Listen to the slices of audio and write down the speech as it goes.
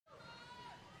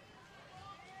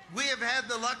We have had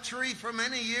the luxury for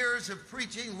many years of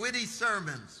preaching witty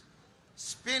sermons,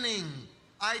 spinning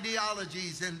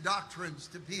ideologies and doctrines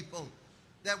to people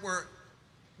that were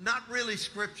not really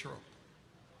scriptural.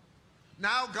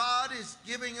 Now God is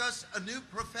giving us a new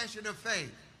profession of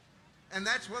faith, and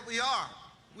that's what we are.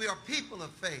 We are people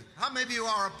of faith. How many of you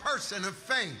are a person of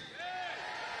faith?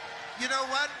 You know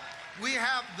what? We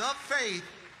have the faith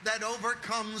that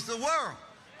overcomes the world.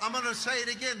 I'm going to say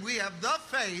it again. We have the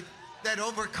faith that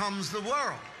overcomes the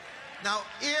world. Now,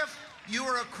 if you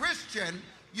are a Christian,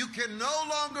 you can no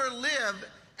longer live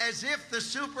as if the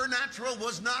supernatural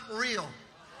was not real.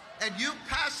 And you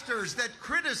pastors that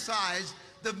criticize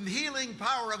the healing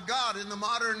power of God in the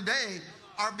modern day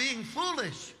are being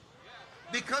foolish,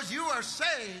 because you are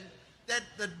saying that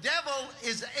the devil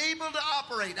is able to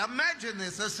operate. Imagine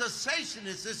this. A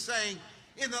cessationist is saying,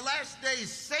 in the last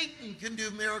days, Satan can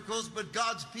do miracles, but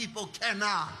God's people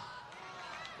cannot.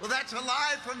 Well, that's a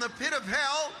lie from the pit of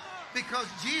hell, because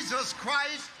Jesus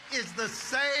Christ is the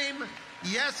same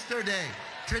yesterday,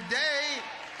 today,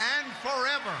 and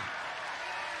forever.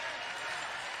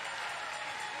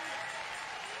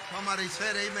 Somebody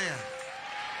said amen.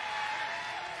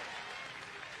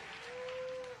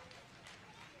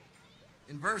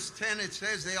 In verse 10 it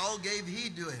says they all gave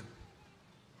heed to him.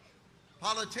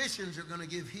 Politicians are going to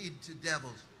give heed to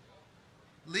devils.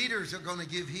 Leaders are going to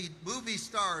give heed. Movie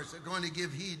stars are going to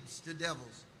give heed to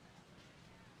devils.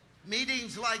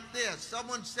 Meetings like this.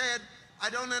 Someone said, I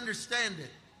don't understand it.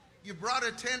 You brought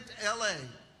a tent to L.A.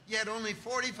 You had only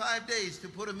 45 days to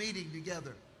put a meeting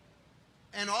together.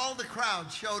 And all the crowd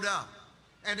showed up.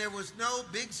 And there was no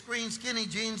big screen, skinny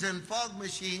jeans, and fog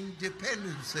machine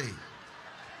dependency.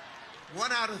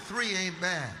 1 out of 3 ain't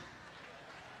bad.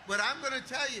 But I'm going to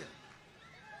tell you,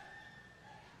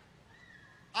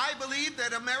 I believe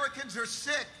that Americans are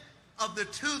sick of the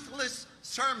toothless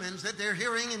sermons that they're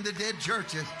hearing in the dead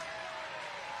churches.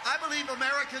 I believe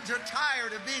Americans are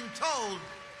tired of being told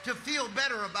to feel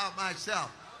better about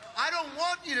myself. I don't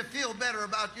want you to feel better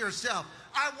about yourself.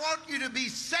 I want you to be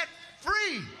set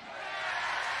free.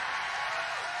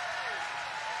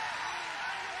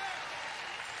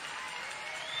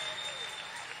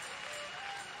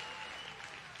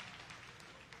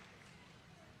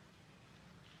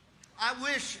 I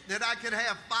wish that I could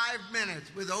have 5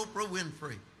 minutes with Oprah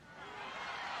Winfrey.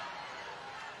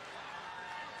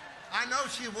 I know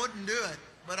she wouldn't do it,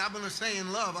 but I'm going to say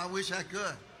in love, I wish I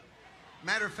could.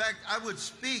 Matter of fact, I would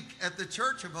speak at the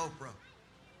church of Oprah.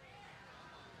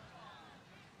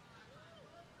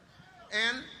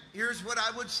 And here's what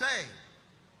I would say.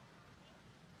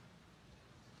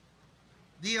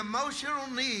 The emotional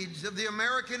needs of the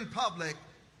American public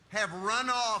have run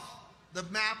off the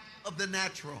map of the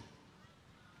natural.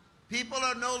 People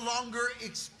are no longer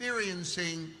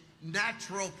experiencing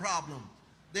natural problems.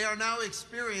 They are now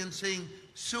experiencing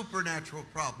supernatural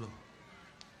problems.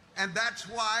 And that's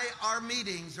why our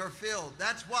meetings are filled.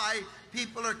 That's why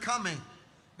people are coming.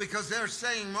 Because they're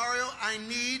saying, Mario, I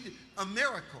need a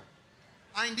miracle.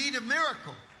 I need a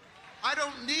miracle. I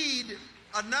don't need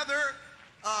another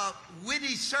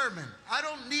witty sermon. I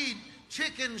don't need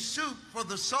chicken soup for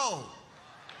the soul.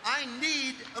 I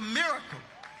need a miracle.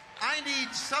 I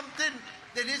need something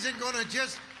that isn't going to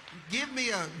just give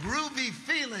me a groovy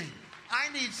feeling.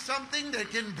 I need something that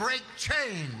can break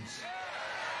chains.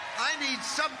 I need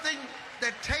something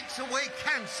that takes away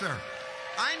cancer.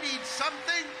 I need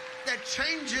something that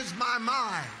changes my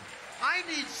mind. I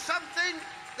need something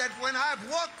that when I've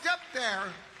walked up there,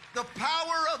 the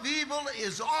power of evil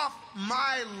is off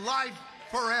my life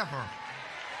forever.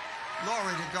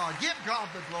 Glory to God. Give God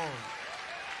the glory.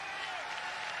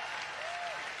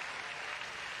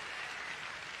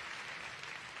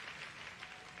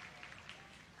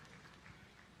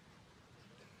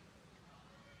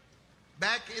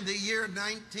 Back in the year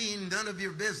 19, none of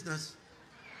your business,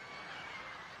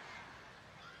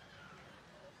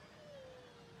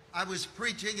 I was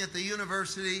preaching at the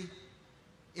university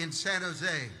in San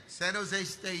Jose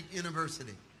State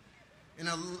University, in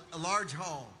a large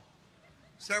hall.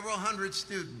 Several hundred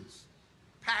students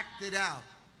packed it out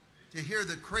to hear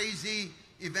the crazy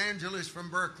evangelist from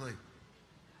Berkeley.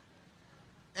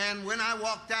 And when I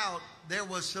walked out, there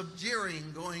was some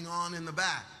jeering going on in the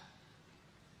back.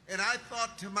 And I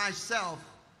thought to myself,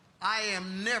 I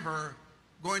am never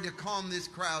going to calm this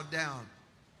crowd down.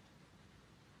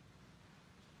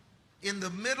 In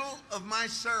the middle of my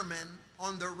sermon,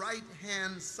 on the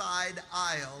right-hand side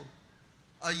aisle,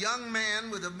 a young man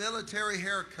with a military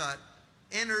haircut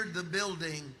entered the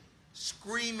building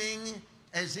screaming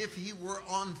as if he were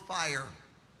on fire.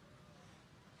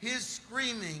 His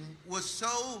screaming was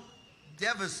so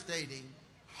devastating,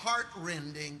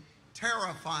 heartrending,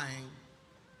 terrifying,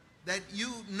 that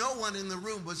no one in the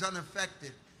room was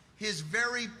unaffected. His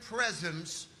very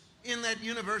presence in that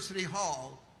university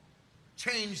hall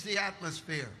changed the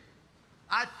atmosphere.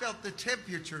 I felt the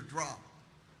temperature drop.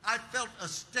 I felt a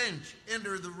stench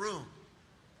enter the room.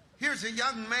 Here's a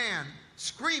young man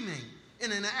screaming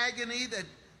in an agony that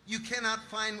you cannot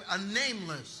find, a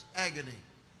nameless agony.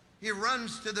 He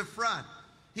runs to the front.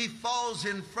 He falls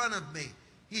in front of me.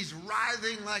 He's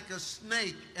writhing like a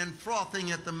snake and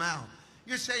frothing at the mouth.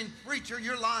 You're saying, preacher,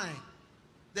 you're lying.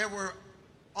 There were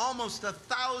almost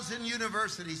 1,000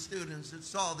 university students that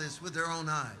saw this with their own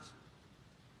eyes.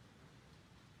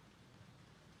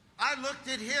 I looked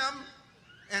at him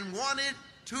and wanted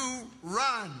to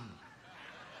run.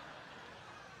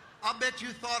 I bet you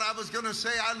thought I was going to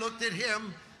say I looked at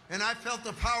him and I felt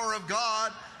the power of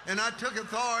God and I took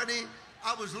authority.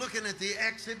 I was looking at the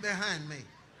exit behind me.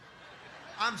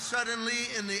 I'm suddenly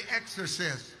in The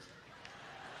Exorcist.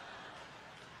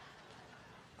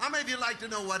 How many of you like to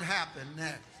know what happened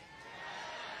next?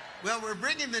 Well, we're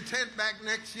bringing the tent back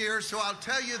next year, so I'll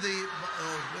tell you the...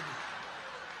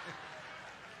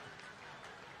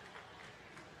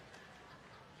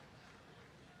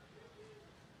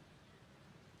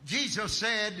 Jesus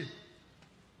said,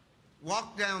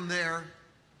 walk down there,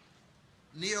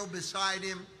 kneel beside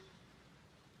him,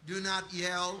 do not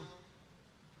yell,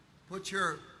 put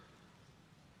your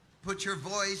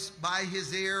voice by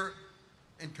his ear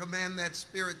and command that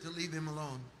spirit to leave him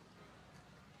alone.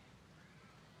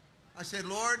 I said,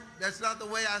 Lord, that's not the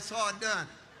way I saw it done.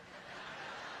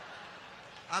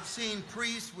 I've seen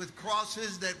priests with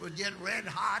crosses that would get red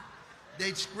hot.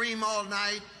 They'd scream all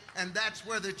night, and that's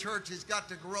where the church has got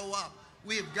to grow up.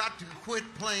 We have got to quit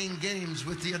playing games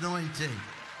with the anointing.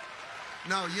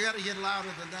 No, you got to get louder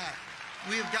than that.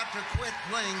 We have got to quit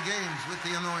playing games with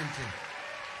the anointing.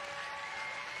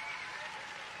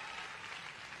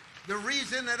 The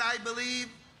reason that I believe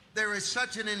there is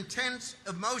such an intense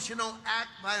emotional act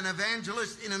by an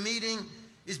evangelist in a meeting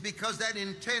is because that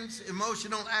intense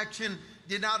emotional action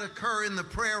did not occur in the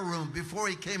prayer room before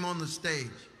he came on the stage.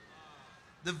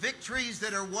 The victories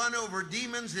that are won over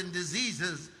demons and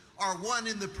diseases are won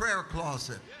in the prayer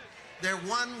closet. They're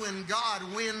won when God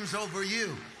wins over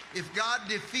you. If God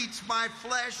defeats my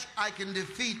flesh, I can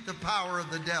defeat the power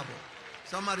of the devil.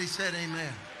 Somebody said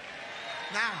amen.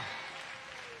 Now,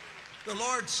 the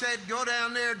Lord said, go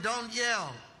down there, don't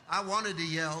yell. I wanted to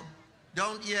yell.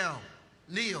 Don't yell.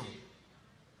 Kneel.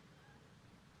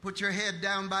 Put your head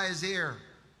down by his ear.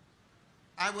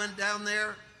 I went down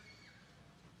there.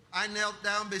 I knelt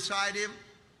down beside him.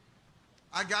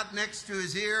 I got next to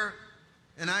his ear,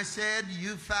 and I said,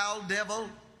 you foul devil,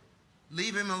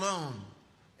 leave him alone.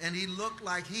 And he looked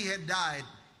like he had died.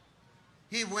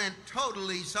 He went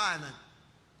totally silent.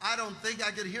 I don't think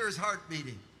I could hear his heart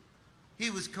beating. He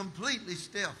was completely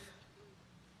stiff.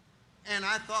 And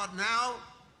I thought, now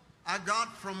I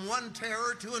got from one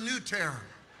terror to a new terror.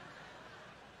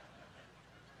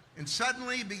 And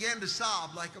suddenly he began to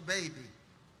sob like a baby.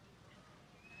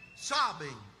 Sobbing.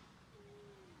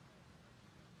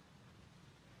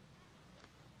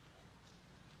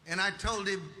 And I told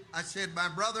him, I said, my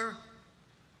brother,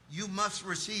 you must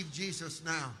receive Jesus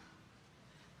now.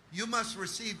 You must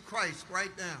receive Christ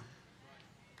right now.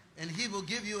 And he will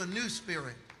give you a new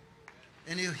spirit.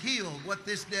 And he'll heal what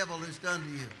this devil has done to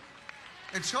you.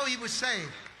 And so he was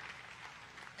saved.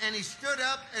 And he stood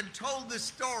up and told the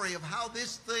story of how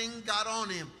this thing got on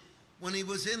him when he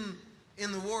was in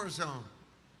the war zone.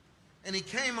 And he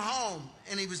came home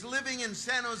and he was living in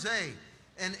San Jose.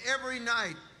 And every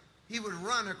night he would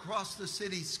run across the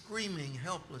city screaming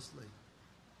helplessly.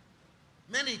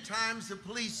 Many times the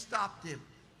police stopped him,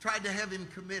 tried to have him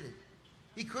committed.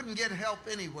 He couldn't get help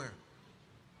anywhere.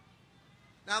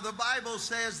 Now the Bible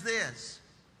says this,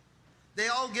 they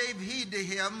all gave heed to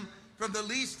him from the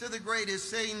least to the greatest,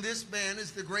 saying this man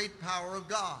is the great power of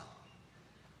God.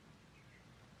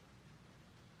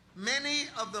 Many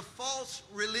of the false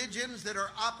religions that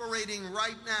are operating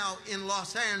right now in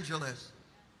Los Angeles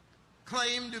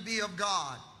claim to be of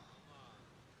God.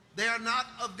 They are not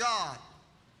of God.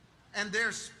 And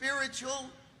their spiritual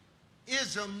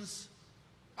isms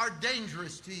are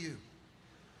dangerous to you.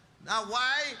 Now,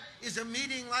 why is a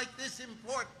meeting like this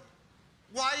important?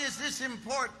 Why is this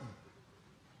important?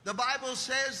 The Bible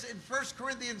says in 1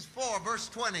 Corinthians 4, verse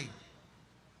 20,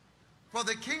 for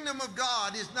the kingdom of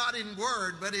God is not in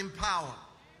word, but in power.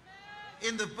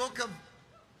 In the book of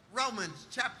Romans,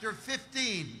 chapter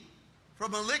 15,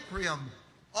 from Illyricum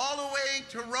all the way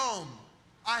to Rome,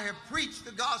 I have preached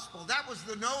the gospel. That was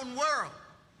the known world.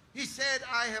 He said,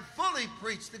 I have fully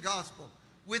preached the gospel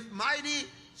with mighty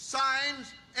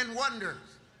signs, and wonders.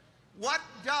 What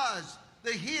does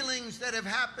the healings that have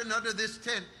happened under this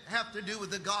tent have to do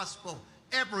with the gospel?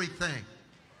 Everything.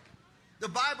 The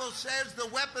Bible says the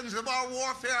weapons of our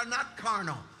warfare are not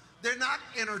carnal. They're not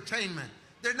entertainment.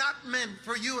 They're not meant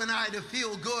for you and I to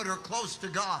feel good or close to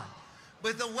God.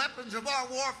 But the weapons of our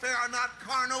warfare are not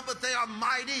carnal, but they are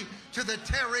mighty to the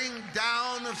tearing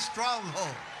down of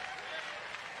strongholds.